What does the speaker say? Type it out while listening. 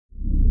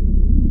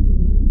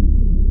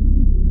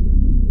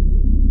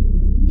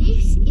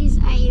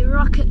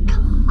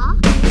car.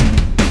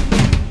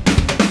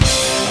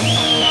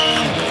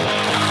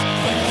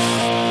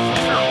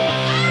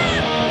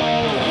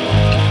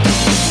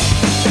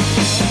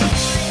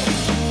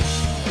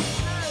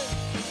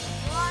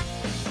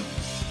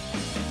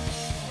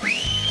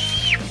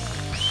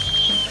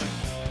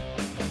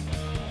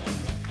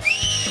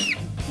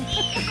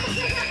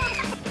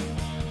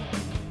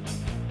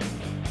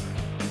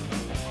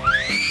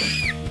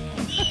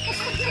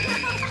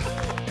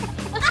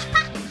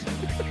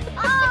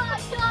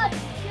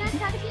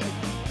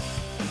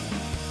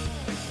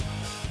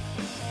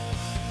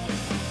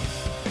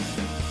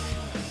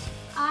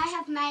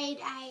 Made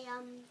a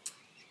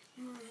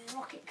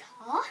rocket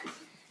car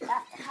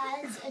that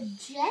has a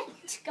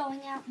jet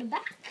going out the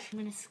back. I'm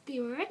going to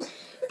skewer it,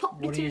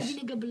 pop the 2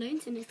 vinegar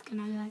balloons, and it's going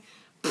to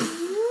go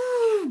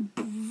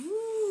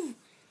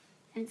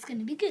and it's going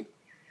to be good.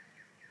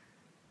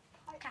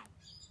 Okay.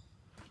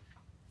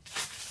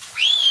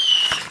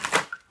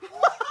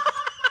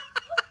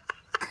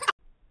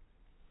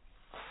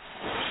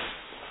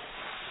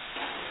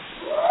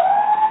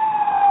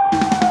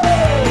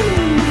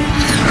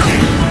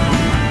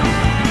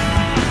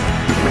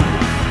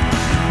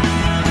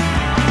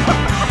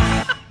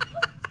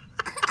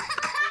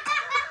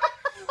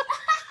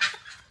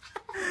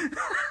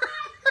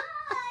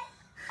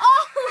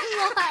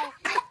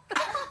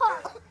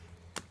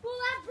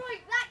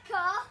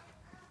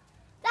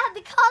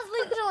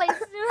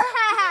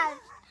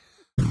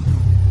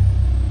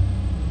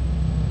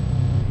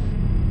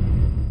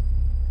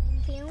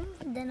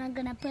 Then I'm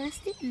gonna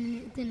burst it,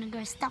 and it's gonna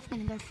go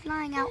gonna go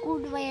flying out all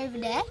the way over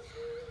there,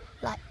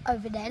 like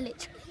over there,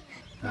 literally.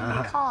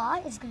 And the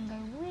car is gonna go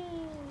wee.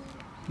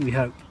 We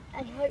hope.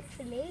 And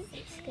hopefully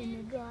it's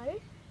gonna go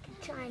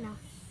to China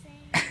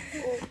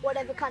or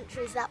whatever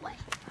country is that way.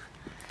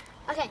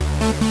 Okay.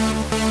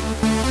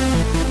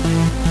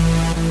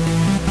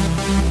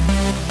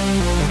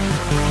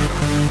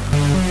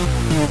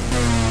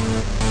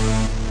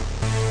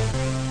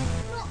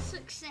 Not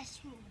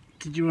successful.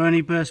 Did you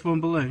only burst one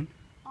balloon?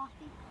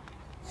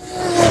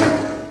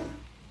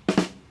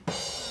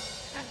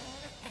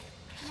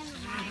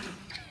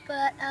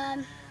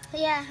 But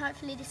yeah,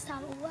 hopefully this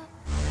time it will work.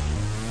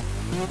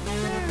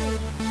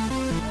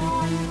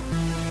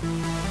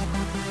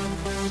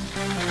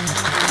 3.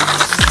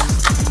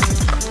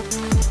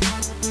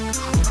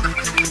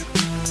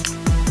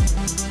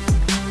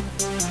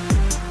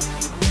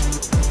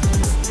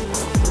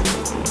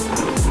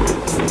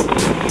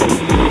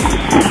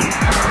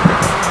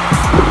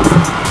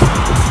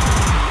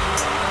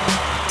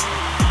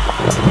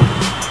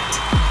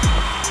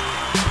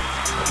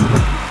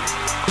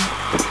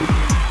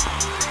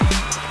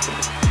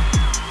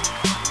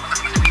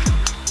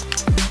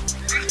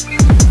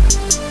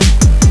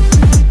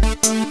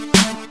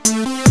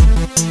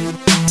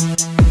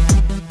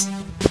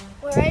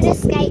 We're at a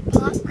skate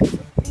park,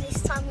 and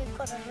this time we've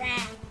got a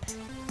ramp.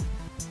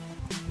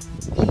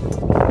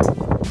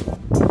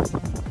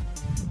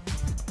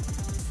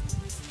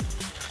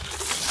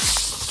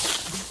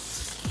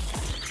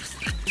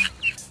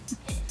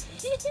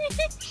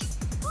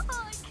 Oh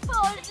my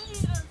god,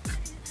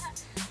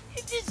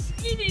 it just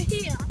skidded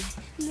here.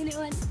 And then it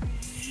went.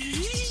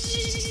 This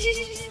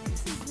is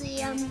the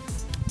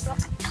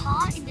rocket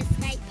car in the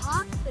skate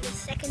park for the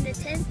second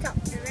attempt up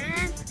the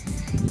ramp.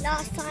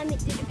 Last time it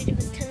did a bit of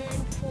a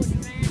turn before the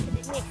ramp and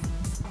it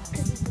missed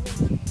because of the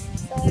wind.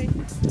 So,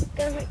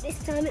 go hope this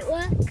time it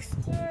works.